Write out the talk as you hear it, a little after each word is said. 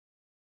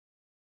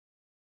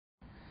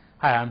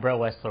Hi, I'm Brett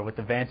Wessler with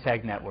the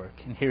CattleNetwork,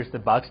 and here's the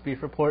box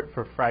beef report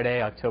for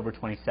Friday, October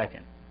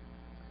 22nd.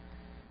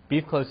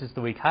 Beef closes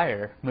the week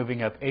higher,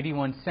 moving up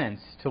 81 cents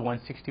to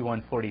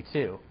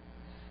 $161.42.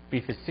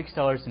 Beef is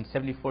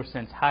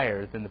 $6.74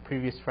 higher than the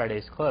previous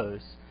Friday's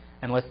close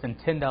and less than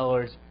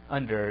 $10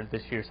 under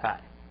this year's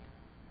high.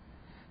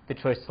 The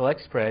Choice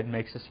Select spread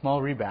makes a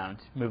small rebound,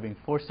 moving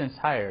 4 cents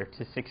higher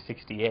to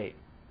 $6.68.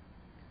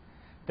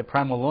 The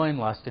Primal Loin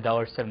lost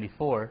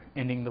 $1.74,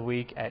 ending the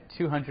week at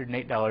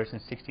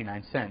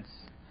 $208.69.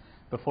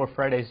 Before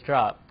Friday's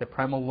drop, the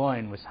Primal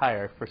Loin was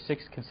higher for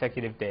 6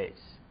 consecutive days.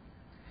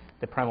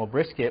 The Primal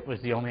Brisket was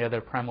the only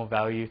other primal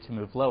value to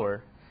move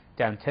lower,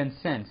 down 10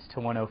 cents to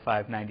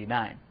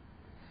 $105.99.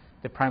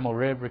 The Primal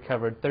Rib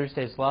recovered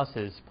Thursday's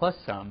losses plus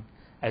some,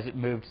 as it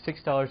moved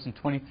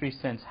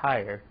 $6.23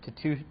 higher to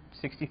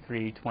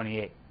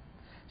 $263.28,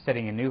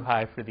 setting a new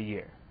high for the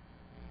year.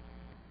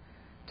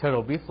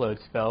 Total beef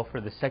loads fell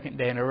for the second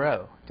day in a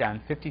row,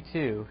 down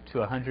 52 to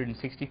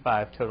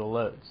 165 total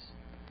loads.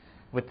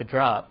 With the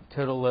drop,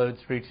 total loads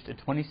reached a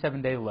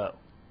 27-day low.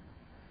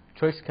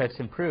 Choice cuts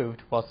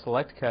improved, while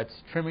select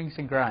cuts, trimmings,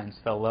 and grinds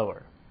fell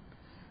lower.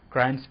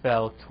 Grinds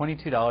fell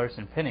 $22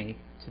 and penny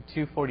to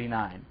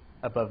 $2.49,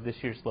 above this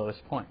year's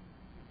lowest point.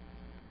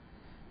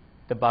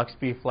 The box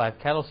beef live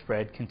cattle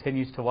spread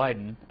continues to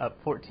widen, up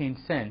 14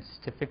 cents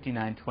to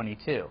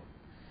 $59.22.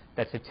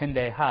 That's a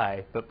 10-day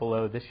high, but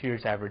below this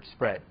year's average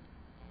spread.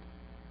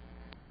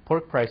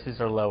 Pork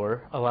prices are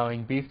lower,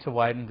 allowing beef to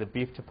widen the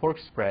beef to pork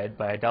spread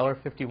by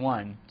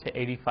 $1.51 to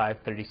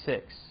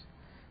 $85.36.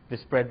 The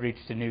spread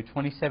reached a new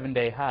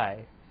 27-day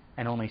high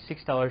and only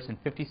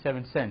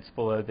 $6.57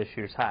 below this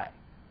year's high.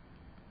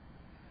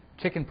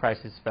 Chicken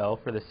prices fell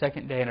for the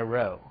second day in a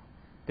row.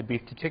 The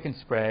beef to chicken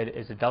spread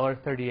is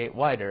 $1.38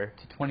 wider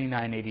to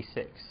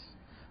 $29.86,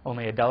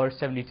 only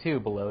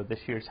 $1.72 below this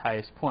year's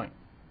highest point.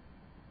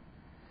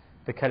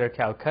 The cutter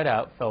cow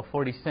cutout fell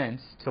 40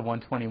 cents to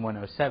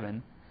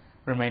 $121.07,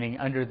 remaining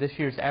under this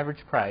year's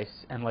average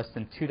price and less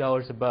than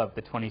 $2 above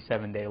the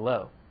 27-day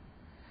low.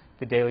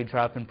 The daily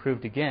drop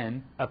improved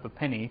again, up a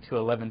penny to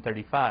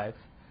 $11.35,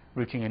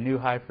 reaching a new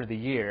high for the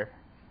year,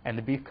 and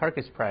the beef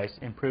carcass price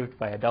improved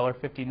by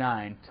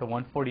 $1.59 to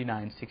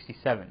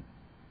 $149.67.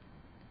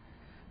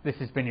 This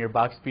has been your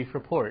Box Beef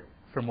Report.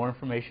 For more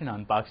information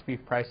on box beef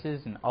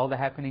prices and all the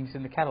happenings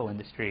in the cattle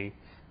industry,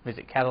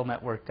 visit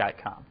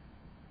CattleNetwork.com.